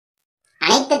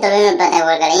அனைத்து தொழில்நுட்ப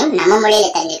தகவல்களையும் நம்ம மொழியில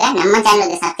தெரிஞ்சுக்க நம்ம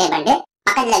சேனலுக்கு சப்ஸ்கிரைப் பண்ணிட்டு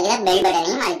பக்கத்துல இருக்கிற பெல்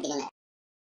பட்டனையும் அழுத்திடுங்க.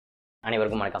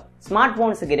 அனைவருக்கும் வணக்கம். ஸ்மார்ட்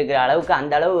போன்ஸுக்கு இருக்கிற அளவுக்கு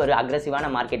அந்த அளவு ஒரு அக்ரெசிவான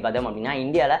மார்க்கெட் பார்த்தோம் அப்படின்னா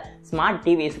இந்தியாவில் ஸ்மார்ட்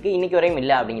டிவிஸ்க்கு இன்னைக்கு வரையும்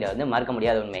இல்லை அப்படிங்கிறது வந்து மறக்க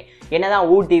முடியாத உண்மை.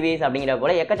 என்னதான் டிவிஸ் அப்படிங்கிற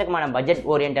போல எக்கச்சக்கமான பட்ஜெட்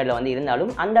ஓரியன்டில் வந்து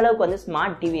இருந்தாலும் அந்த அளவுக்கு வந்து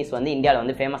ஸ்மார்ட் டிவிஸ் வந்து இந்தியாவில்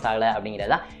வந்து ஃபேமஸ் ஆகலை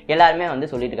அப்படிங்கிறதா எல்லாருமே வந்து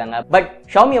சொல்லிட்டு இருக்காங்க. பட்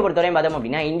ஷாமியை பொறுத்தவரையும் பார்த்தோம்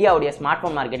அப்படின்னா இந்தியாவுடைய ஸ்மார்ட்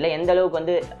ஃபோன் மார்க்கெட்டில் எந்த அளவுக்கு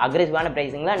வந்து அக்ரெசிவான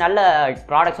ப்ரைஸிங்கில் நல்ல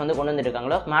ப்ராடக்ட்ஸ் வந்து கொண்டு வந்துட்டு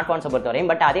இருக்காங்களோ ஸ்மார்ட் ஃபோன்ஸை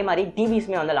பொறுத்தவரையும். பட் அதே மாதிரி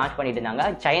டிவிஸ்மே வந்து லான்ச் பண்ணிட்டு இருந்தாங்க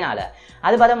சைனாவில்.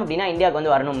 அது பார்த்தோம் அப்படின்னா இந்தியாவுக்கு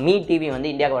வந்து வரணும், மீ டிவி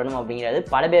வந்து இந்தியாவுக்கு வரணும் அப்படிங்கிறது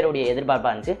பல பேருடைய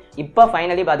எதிர்பார்ப்பாக இருந்துச்சு. இப்போ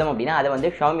ஃபைனலி பார்த்தோம் அப்படின்னா அதை வந்து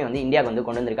ஷாமி வந்து இந்தியாவுக்கு வந்து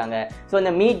கொண்டு வந்திருக்காங்க. ஸோ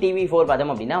இந்த மீ டிவி 4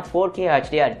 பார்த்தோம் அப்படின்னா 4K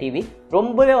HDR டிவி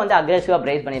ரொம்பவே வந்து அக்ரெசிவாக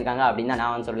ப்ரைஸ் பண்ணியிருக்காங்க அப்படின்னு தான்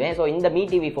நான் வந்து சொல்லுவேன். ஸோ இந்த மீ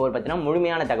டிவி 4 பற்றின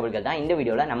முழுமையான தகவல்கள் தான் இந்த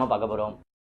வீடியோவில் நம்ம பார்க்க போகிறோம்.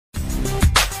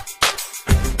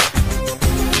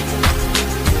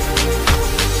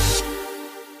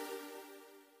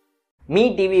 Me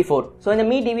TV 4. ஸோ இந்த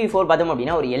மீ டிவி 4 பார்த்தோம்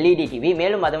அப்படின்னா ஒரு எல்இடி டிவி.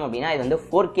 மேலும் பார்த்தோம் அப்படின்னா இது வந்து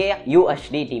 4K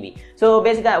UHD டிவி. ஸோ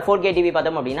பேசிக்காக 4K டிவி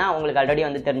பார்த்தோம் அப்படின்னா உங்களுக்கு ஆல்ரெடி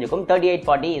வந்து தெரிஞ்சுக்கும்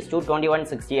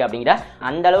 3840:2160 அப்படிங்கிற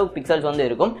அந்த அளவு பிக்சல்ஸ் வந்து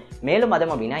இருக்கும். மேலும்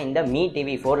பார்த்தோம் அப்படின்னா இந்த மீ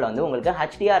டிவி 4ல வந்து உங்களுக்கு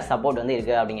HDR சப்போர்ட் வந்து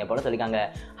இருக்குது அப்படிங்கிற போல சொல்லியிருக்காங்க.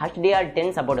 HDR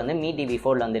 10 சப்போர்ட் வந்து மீ டிவி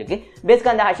 4ல வந்து இருக்கு.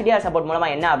 பேசிக்காக அந்த HDR சப்போர்ட்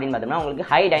மூலமாக என்ன அப்படின்னு பார்த்தோம்னா உங்களுக்கு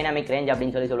ஹை டைனாமிக் ரேஞ்ச்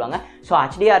அப்படின்னு சொல்லுவாங்க. ஸோ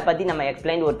HDR பற்றி நம்ம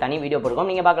எக்ஸ்பிளைன் ஒரு தனி வீடியோ போடுறோம்.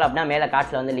 நீங்கள் பார்க்கலாம் அப்படின்னா மேலே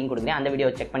கார்ட்ஸில் வந்து லிங்க் கொடுக்குறேன், அந்த வீடியோ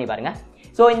செக் பண்ணி பாருங்க.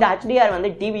 ஸோ இந்த HDR வந்து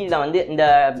டிவியில் வந்து இந்த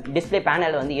டிஸ்பிளே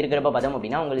பேனல் வந்து இருக்கிறப்ப பார்த்தோம்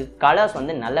அப்படின்னா உங்களுக்கு கலர்ஸ்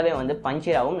வந்து நல்லாவே வந்து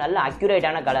பஞ்சராகவும் நல்ல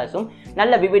அக்யூரேட்டான கலர்ஸும்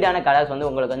நல்ல விவிடான கலர்ஸ் வந்து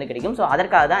உங்களுக்கு வந்து கிடைக்கும். ஸோ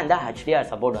அதற்காக தான் இந்த HDR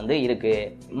சப்போர்ட் வந்து இருக்கு.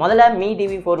 முதல்ல மீ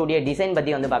டிவி 4 உடைய டிசைன்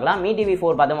பற்றி வந்து பார்க்கலாம். மீ டிவி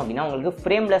 4 பார்த்தோம் அப்படின்னா உங்களுக்கு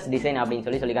ஃப்ரேம்லெஸ் டிசைன் அப்படின்னு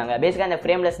சொல்லியிருக்காங்க. பேசிக்காக இந்த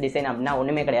ஃப்ரேம்லெஸ் டிசைன் அப்படின்னா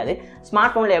ஒன்றுமே கிடையாது.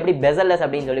 ஸ்மார்ட் ஃபோனில் எப்படி பெசல்லெஸ்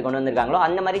அப்படின்னு சொல்லி கொண்டு வந்திருக்காங்களோ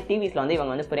அந்த மாதிரி டிவிஸில் வந்து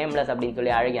இவங்க வந்து ஃப்ரேம்லெஸ் அப்படின்னு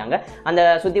சொல்லி அழைக்கிறாங்க. அந்த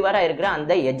சுற்றி வர இருக்கிற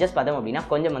அந்த எட்ஜஸ் பார்த்தோம் அப்படின்னா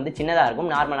கொஞ்சம் வந்து சின்னதாக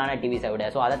இருக்கும் நார்மலான டிவிஸை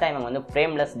விட. ஸோ அதை தான் இவங்க வந்து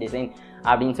ஃப்ரேம்லெஸ் டிசைன்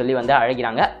அப்படின்னு சொல்லி வந்து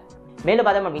அழைக்கிறாங்க. மேலும்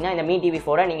பார்த்தோம் அப்படின்னா இந்த மீ டிவி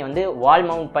 4 நீங்கள் வந்து வால்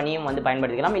மவுண்ட் பண்ணியும் வந்து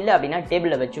பயன்படுத்திக்கலாம், இல்லை அப்படின்னா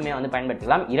டேபிளில் வச்சுமே வந்து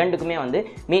பயன்படுத்திக்கலாம். இரண்டுக்குமே வந்து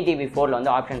மீ டிவி 4ல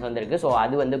வந்து ஆப்ஷன்ஸ் வந்து இருக்குது. ஸோ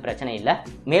அது வந்து பிரச்சனை இல்லை.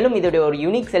 மேலும் இதோடைய ஒரு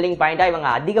யூனிக் செல்லிங் பாயிண்டாக இவங்க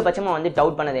அதிகபட்சமாக வந்து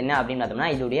டவுட் பண்ணது என்ன அப்படின்னு பார்த்தோம்னா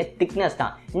இதோடைய திக்னஸ்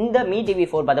தான். இந்த மீ டிவி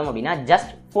 4 பார்த்தோம் அப்படின்னா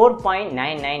ஜஸ்ட்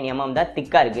 4.99 mm தான்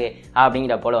திக்காக இருக்குது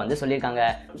அப்படிங்கிற போல வந்து சொல்லியிருக்காங்க.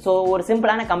 ஸோ ஒரு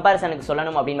சிம்பிளான கம்பேரிசனுக்கு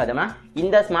சொல்லணும் அப்படின்னு பார்த்தோம்னா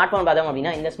இந்த ஸ்மார்ட் ஃபோன் பார்த்தோம்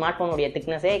அப்படின்னா இந்த ஸ்மார்ட் ஃபோனுடைய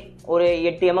திக்னஸே ஒரு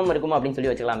 8 mm இருக்கும் அப்படின்னு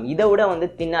சொல்லி வச்சுக்கலாம். இதை விட வந்து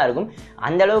தின்னாக இருக்கும்.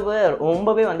 அந்த அளவுக்கு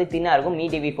ரொம்பவே வந்து தின்னாக இருக்கும் மீ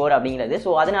டிவி 4 அப்படிங்கிறது.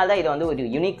 ஸோ அதனால தான் இது வந்து ஒரு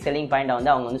யூனிக் செல்லிங் பாயிண்டை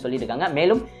வந்து அவங்க வந்து சொல்லிட்டு இருக்காங்க.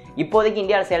 மேலும் இப்போதைக்கு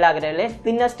இந்தியாவில் sale ஆகிறதுல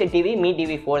thinnest TV me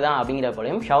TV 4 தான் அப்படிங்கிற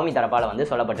போலையும் ஷாமி தரப்பால் வந்து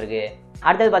சொல்லப்பட்டிருக்கு.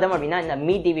 அடுத்தது பார்த்தோம் அப்படின்னா இந்த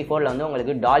மீ டிவி 4ல வந்து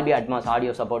உங்களுக்கு டால்பி அட்மாஸ்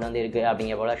ஆடியோ சப்போர்ட் வந்து இருக்குது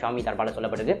அப்படிங்கிற போல ஷாமி தரப்பால்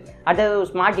சொல்லப்பட்டிருக்கு. அடுத்தது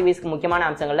ஸ்மார்ட் டிவிஸ்க்கு முக்கியமான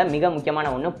அம்சங்களில் மிக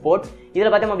முக்கியமான ஒன்று போர்ட்.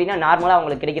 இதில் பார்த்தோம் அப்படின்னா நார்மலாக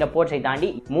உங்களுக்கு கிடைக்கிற போர்ட்ஸை தாண்டி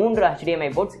 3 HDMI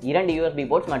போர்ட்ஸ், 2 USB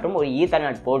போர்ட்ஸ் மற்றும் ஒரு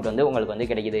ஈத்தர்நெட் போர்ட் வந்து உங்களுக்கு வந்து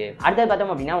கிடைக்குது. அடுத்தது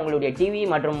பார்த்தோம் அப்படின்னா உங்களுடைய டிவி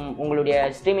மற்றும் உங்களுடைய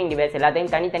ஸ்ட்ரீமிங் டிவைஸ்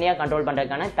எல்லாத்தையும் தனித்தனியாக கண்ட்ரோல்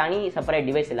பண்ணுறதுக்கான தனி செப்பரேட்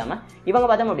டிவைஸ் இல்லாமல் இவங்க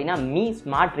பார்த்தோம் அப்படின்னா மீ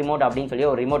ஸ்மார்ட் ரிமோட் அப்படின்னு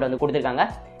சொல்லி ஒரு ரிமோட் வந்து கொடுத்துருக்காங்க.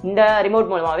 இந்த ரிமோட்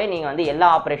மூலமாகவே நீங்கள் வந்து எல்லா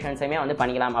ஆப்ரேஷன்ஸையுமே வந்து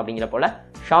பண்ணிக்கலாம் அப்படிங்கிற போல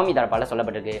ஷாமி தரப்பால்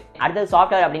சொல்லப்பட்டிருக்கு. அடுத்தது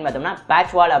சாஃப்ட்வேர் அப்படின்னு பார்த்தோம்னா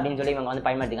பேட்ச் வால் அப்படின்னு சொல்லி இவங்க வந்து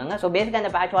பயன்படுத்திக்காங்க. ஸோ பேசிக்காக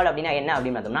இந்த பேட்ச் வால் அப்படின்னா என்ன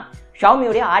அப்படின்னு பார்த்தோம்னா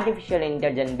ஷாமியோடைய ஆர்டிஃபிஷியல்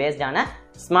இன்டெலிஜென்ஸ் பேஸ்டான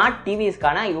ஸ்மார்ட்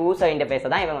டிவிஸ்க்கான யூசர் இன்டர்ஃபேஸை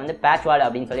தான் இவங்க வந்து பேட்ச் வால்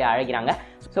அப்படின்னு சொல்லி அழைக்கிறாங்க.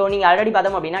 ஸோ நீங்கள் ஆல்ரெடி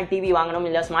பார்த்தோம் அப்படின்னா டிவி வாங்கணும்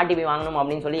இல்லை ஸ்மார்ட் டிவி வாங்கணும்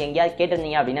அப்படின்னு சொல்லி எங்கேயாவது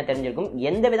கேட்டிருந்தீங்க அப்படின்னா தெரிஞ்சிருக்கும்.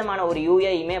 எந்த விதமான ஒரு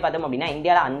யூஏயுமே பார்த்தோம் அப்படின்னா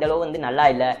இந்தியாவில் அந்தளவு வந்து நல்லா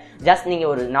இல்லை. ஜஸ்ட் நீங்கள்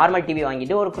ஒரு நார்மல் டிவி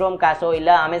வாங்கிட்டு ஒரு குரோம் காஸோ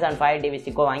இல்லை அமேசான் ஃபயர் டிவி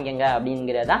ஸ்டிக்கோ வாங்கிங்க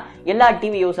அப்படிங்கிறதா எல்லா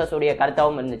டிவி யூசர்ஸோடைய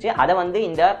கருத்தாகவும் இருந்துச்சு. அதை வந்து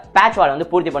இந்த பேட்ச் வால் வந்து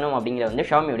பூர்த்தி பண்ணும் அப்படிங்கிற வந்து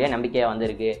ஷாமியோடைய நம்பிக்கையாக வந்து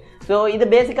இருக்கு. ஸோ இது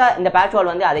பேசிக்காக இந்த பேட்ச்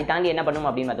வால் வந்து அதை தாண்டி என்ன பண்ணும்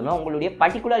அப்படின்னு பார்த்தோம்னா உங்களுடைய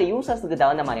பர்டிகுலர் யூசர்ஸுக்கு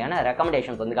தகுந்த மாதிரியான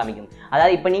ரெக்கமெண்டேஷன்ஸ் வந்து காமிக்கும்.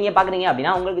 அதாவது இப்போ நீங்கள் பார்க்குறீங்க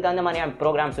அப்படின்னா உங்களுக்கு தகுந்த மாதிரியான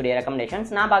ப்ரோக்ராம்ஸுடைய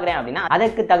ரெக்கமெண்டேஷன்ஸ், நான் பார்க்குறேன் அப்படின்னா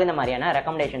அதற்கு தகுந்த மாதிரியான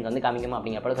ரெக்கமெண்டேஷன்ஸ் வந்து காமிக்கும்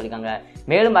அப்படிங்கிற சொல்லியிருக்காங்க.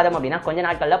 மேலும் பார்த்தோம் அப்படின்னா கொஞ்ச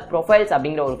நாட்களில் ப்ரொஃபைல்ஸ்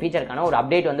அப்படிங்கிற ஒரு ஃபீச்சருக்கான ஒரு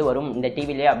அப்டேட் வந்து வரும் இந்த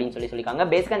டிவிலே அப்படின்னு சொல்லியிருக்காங்க.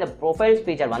 பேசிக்காக இந்த ப்ரொஃபைல்ஸ்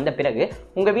ஃபீச்சர் வந்த பிறகு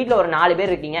உங்கள் வீட்டில் ஒரு 4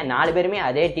 பேர் இருக்கீங்க, 4 பேருமே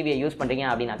அதே டிவியை யூஸ் பண்ணுறீங்க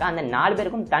அப்படின்னாக்கா அந்த 4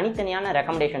 பேருக்கும் தனித்தனியான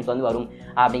ரெக்கமெண்டேஷன்ஸ் வந்து வரும்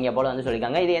அப்படிங்கிற போல வந்து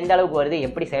சொல்லியிருக்காங்க. இது எந்த அளவுக்கு வருது,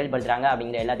 எப்படி செயல்படுத்துறாங்க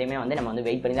அப்படிங்கிற எல்லாத்தையுமே வந்து நம்ம வந்து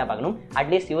வெயிட் பண்ணி தான் பார்க்கணும்.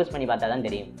 அட்லீஸ்ட் யூஸ் பண்ணி பார்த்தா தான்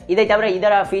தெரியும். இதை தவிர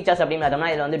இதர ஃபீச்சர்ஸ் அப்படின்னு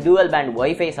பார்த்தோம்னா இதில் வந்து டூவல் பேண்ட்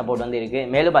வைஃபை சப்போர்ட் வந்து இருக்குது.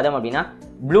 மேலும் பார்த்தோம் அப்படின்னா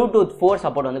ப்ளூடூத் 4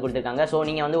 சப்போர்ட் வந்து கொடுத்துருக்காங்க. ஸோ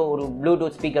நீங்கள் வந்து ஒரு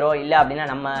ப்ளூடூத் ஸ்பீக்கரோ இல்லை அப்படின்னா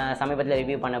நம்ம சமீபத்தில்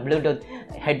ரிவ்யூ பண்ண ப்ளூடூத்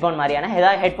ஹெட்ஃபோன் மாதிரியான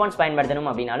ஏதாவது ஹெட்ஃபோன்ஸ் பயன்படுத்தணும்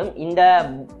அப்படின்னாலும் இந்த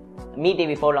மீ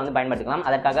டிவி 4ல வந்து பயன்படுத்திக்கலாம்.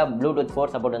 அதற்காக ப்ளூடூத்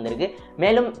 4 சப்போர்ட் வந்துருக்கு.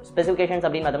 மேலும் ஸ்பெசிஃபிகேஷன்ஸ்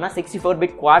அப்படின்னு பார்த்தோம்னா 64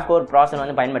 பிட் குவாட் கோர் ப்ராசஸர்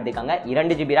வந்து பயன்படுத்திருக்காங்க.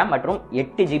 2 GB RAM மற்றும்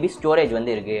 8 GB ஸ்டோரேஜ்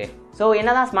வந்து இருக்குது. ஸோ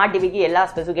என்னதான் ஸ்மார்ட் டிவிக்கு எல்லா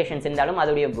ஸ்பெசிஃபிகேஷன்ஸ் இருந்தாலும்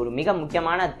அதோடைய ஒரு மிக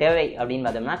முக்கியமான தேவை அப்படின்னு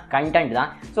பார்த்தோம்னா கண்டென்ட் தான்.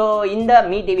 ஸோ இந்த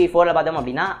மீ டிவி 4ல பார்த்தோம்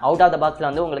அப்படின்னா அவுட் ஆஃப் த பாக்ஸில்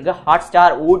வந்து உங்களுக்கு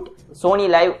Hotstar, Wood, Sony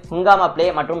live, ஹுங்காமா play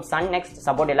மற்றும் சன் நெக்ஸ்ட்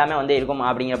சப்போர்ட் எல்லாமே வந்து இருக்கும்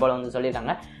அப்படிங்கிற போல வந்து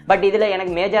சொல்லியிருக்காங்க. பட் இதில்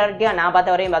எனக்கு மேஜாரிட்டியாக நான்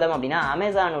பார்த்த வரையும் பார்த்தோம் அப்படின்னா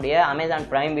அமேசான்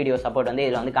பிரைம் வீடியோ சப்போர்ட் வந்து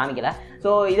இதில் வந்து காமிக்கல.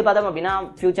 ஸோ இது பார்த்தோம் அப்படின்னா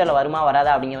ஃபியூச்சரில் வருமா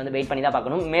வராதா அப்படிங்கிற வந்து வெயிட் பண்ணி தான்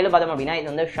பார்க்கணும். மேலும் பார்த்தோம் அப்படின்னா இது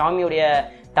வந்து ஷாமியுடைய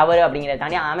தவறு அப்படிங்கிறத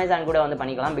தாண்டி அமேசான் கூட வந்து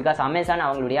பண்ணிக்கலாம். பிகாஸ் அமேசான்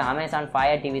அவங்களுடைய அமேசான்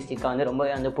ஃபயர் டிவி ஸ்டிக்கை வந்து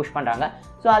ரொம்பவே வந்து புஷ் பண்ணுறாங்க.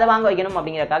 ஸோ அதை வாங்க வைக்கணும்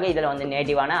அப்படிங்கிறக்காக இதில் வந்து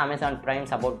நேட்டிவான அமேசான் பிரைம்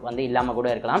சப்போர்ட் வந்து இல்லாமல் கூட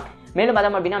இருக்கலாம். மேலும்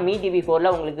பார்த்தோம் அப்படின்னா மீ டிவி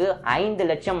 4ல உங்களுக்கு 5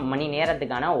 லட்சம் மணி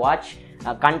நேரத்துக்கான வாட்ச்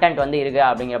கண்டென்ட் வந்து இருக்குது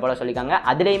அப்படிங்கிற போல சொல்லியிருக்காங்க.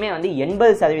 அதுலேயுமே வந்து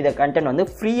 80% கண்டென்ட் வந்து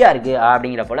ஃப்ரீயாக இருக்குது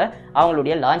அப்படிங்கிற போல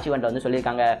அவங்களுடைய லான்ச் ஈவெண்ட் வந்து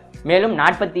சொல்லியிருக்காங்க. மேலும்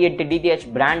 48 டிடிஹெச்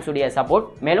பிராண்ட்ஸ் உடைய சப்போர்ட்,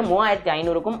 மேலும்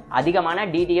 3500க்கும் அதிகமான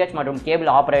டிடிஹெச் மற்றும்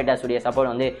கேபிள் ஆப்ரேட்டர்ஸ் உடைய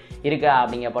சப்போர்ட் வந்து இருக்குது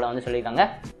அப்படிங்கிற போல வந்து சொல்லியிருக்காங்க.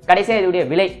 கடைசியாக இதோடைய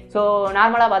விலை, ஸோ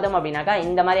நார்மலாக பார்த்தோம் அப்படின்னாக்கா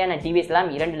இந்த மாதிரியான டிவிஸ்லாம்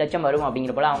 2 லட்சம் வரும்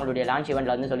அப்படிங்கிற போல அவங்களுடைய லான்ச்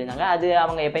ஈவெண்ட்டில் வந்து சொல்லியிருந்தாங்க. அது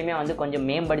அவங்க எப்பயுமே வந்து கொஞ்சம்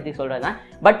மேம்படுத்தி சொல்கிறது தான்.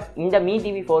 பட் இந்த மீ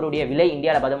டிவி 4 உடைய விலை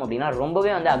இந்தியாவில் பார்த்தோம் அப்படின்னா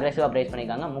ரொம்பவே வந்து அக்ரெசிவாக ப்ரைஸ்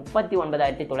பண்ணியிருக்காங்க.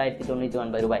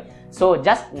 39,999 ரூபாய். ஸோ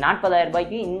ஜஸ்ட் 40,000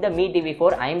 ரூபாய்க்கு இந்த me TV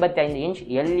 4 55 inch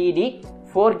LED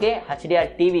 4K HDR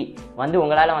TV வந்து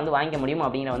உங்களால் வந்து வாங்கிக்க முடியும்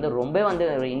அப்படிங்கிற வந்து ரொம்ப வந்து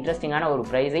ஒரு இன்ட்ரெஸ்டிங்கான ஒரு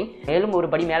ப்ரைஸிங். மேலும் ஒரு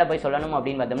படி மேலே போய் சொல்லணும்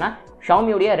அப்படின்னு பார்த்தோம்னா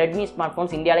ஷாமியுடைய ரெட்மி ஸ்மார்ட்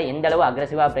ஃபோன்ஸ் இந்தியாவில் எந்த அளவு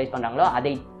அக்ரெசிவாக ப்ரைஸ் பண்ணுறாங்களோ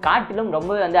அதை காட்டிலும்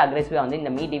ரொம்பவே வந்து அக்ரெசிவாக வந்து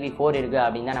இந்த மீ டிவி 4 இருக்குது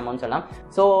அப்படின்னு தான் நம்ம வந்து சொல்லலாம்.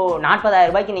 ஸோ 40,000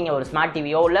 ரூபாய்க்கு நீங்கள் ஒரு ஸ்மார்ட்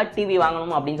டிவியோ இல்லை டிவி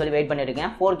வாங்கணும் அப்படின்னு சொல்லி வெயிட்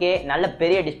பண்ணியிருக்கேன். 4K நல்ல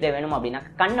பெரிய டிஸ்பிளே வேணும் அப்படின்னா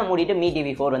கண்ணை மூடிட்டு மீ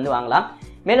டிவி 4 வந்து வாங்கலாம்.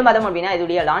 மேலும் பார்த்தோம் அப்படின்னா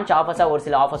இதோடைய லான்ச் ஆஃபர்ஸாக ஒரு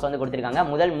சில ஆஃபர்ஸ் வந்து கொடுத்துருக்காங்க.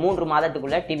 முதல் 3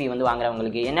 மாதத்துக்குள்ள டிவி வந்து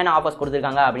வாங்குறவங்களுக்கு என்னென்ன ஆஃபர்ஸ்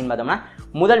கொடுத்துருக்காங்க அப்படின்னு பார்த்தோம்னா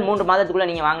முதல் 3 மாதத்துக்குள்ள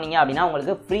நீங்கள் வாங்கினீங்க அப்படின்னா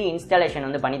உங்களுக்கு ஃப்ரீ இன்ஸ்டாலேஷன்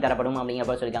வந்து பண்ணி தரப்படும் அப்படிங்கிற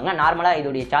சொல்லியிருக்காங்க. நார்மலாக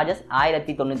இதோடைய சார்ஜஸ்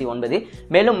 1099.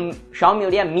 மேலும்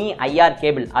ஷாமியுடைய மீ ஐஆர்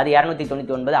கேபிள் அது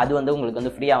 299, அது வந்து உங்களுக்கு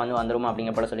வந்து ஃப்ரீயாக வந்து வந்துடும்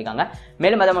அப்படிங்கிற போல சொல்லியிருக்காங்க.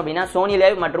 மேலும் பார்த்தோம் அப்படின்னா சோனி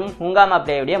லைவ் மற்றும் ஹுங்காமா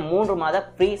ப்ளேயுடைய 3 மாத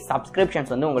ஃப்ரீ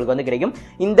சப்ஸ்கிரிப்ஷன்ஸ் வந்து உங்களுக்கு வந்து கிடைக்கும்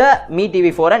இந்த மீ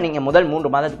டிவி 4 நீங்கள் முதல்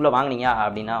 3 மாதத்துக்குள்ள வாங்கினீங்க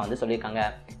அப்படின்னா வந்து சொல்லியிருக்காங்க.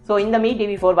 ஸோ இந்த மீ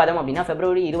டிவி 4 பார்த்தோம் அப்படின்னா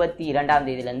February 22ஆம்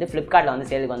தேதியிலேருந்து ஃப்ளிப்கார்ட்டில் வந்து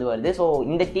சேலுக்கு வந்து வருது. ஸோ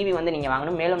இந்த டிவி வந்து நீங்கள்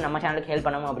வாங்கணும். மேலும் நம்ம சேனலுக்கு ஹெல்ப்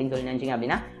பண்ணணும் அப்படின்னு சொல்லி நினச்சிங்க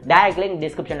அப்படின்னா டேரக்ட் லிங்க்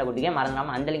டிஸ்கிரிப்ஷனில் கொடுத்துருக்கேன்,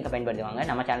 மறந்துடாமல் அந்த லிங்கை பயன்படுத்துவாங்க.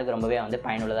 நம்ம சேனலுக்கு ரொம்பவே வந்து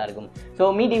பயனுள்ளதாக இருக்கும். ஸோ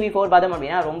மீ டிவி 4 பார்த்தோம்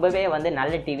அப்படின்னா ரொம்பவே வந்து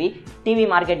நல்ல டிவி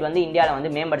மார்க்கெட் வந்து இந்தியாவில்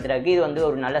வந்து மேம்படுத்துறதுக்கு இது வந்து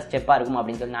ஒரு நல்ல ஸ்டெப்பாக இருக்கும்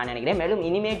அப்படின்னு சொல்லி நான் நினைக்கிறேன். மேலும்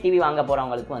இனிமேல் டிவி வாங்க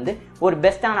போகிறவங்களுக்கு வந்து ஒரு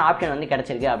பெஸ்ட்டான ஆப்ஷன் வந்து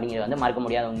கிடைச்சிருக்கு அப்படிங்கிறது வந்து மறக்க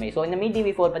முடியாத உண்மை. ஸோ இந்த மீ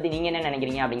டிவி 4 பற்றி நீங்கள் என்ன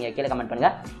நினைக்கிறீங்க அப்படிங்கிற கீழே கமெண்ட்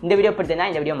பண்ணுங்கள். இந்த வீடியோ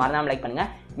பிடிச்சிருந்தா இந்த வீடியோ மறந்தாமல் லைக் பண்ணுங்கள்.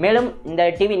 மேலும் இந்த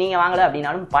டிவி நீங்கள் வாங்கல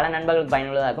அப்படின்னாலும் பல நண்பர்களுக்கு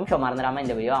பயனுள்ளதாக இருக்கும். ஸோ மறந்துடாமல்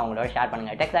இந்த வீடியோ அவங்களோட ஷேர்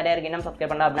பண்ணுங்கள். டெக்ஸ்ட் அடையாருக்கு இன்னும்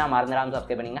சப்ஸ்கிரைப் பண்ணலாம் அப்படின்னா மறந்துடாமல்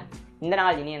சப்ஸ்கிரைப் பண்ணுங்கள். இந்த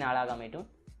நாள் இனிய நாளாக அமையட்டும்.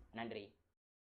 நன்றி.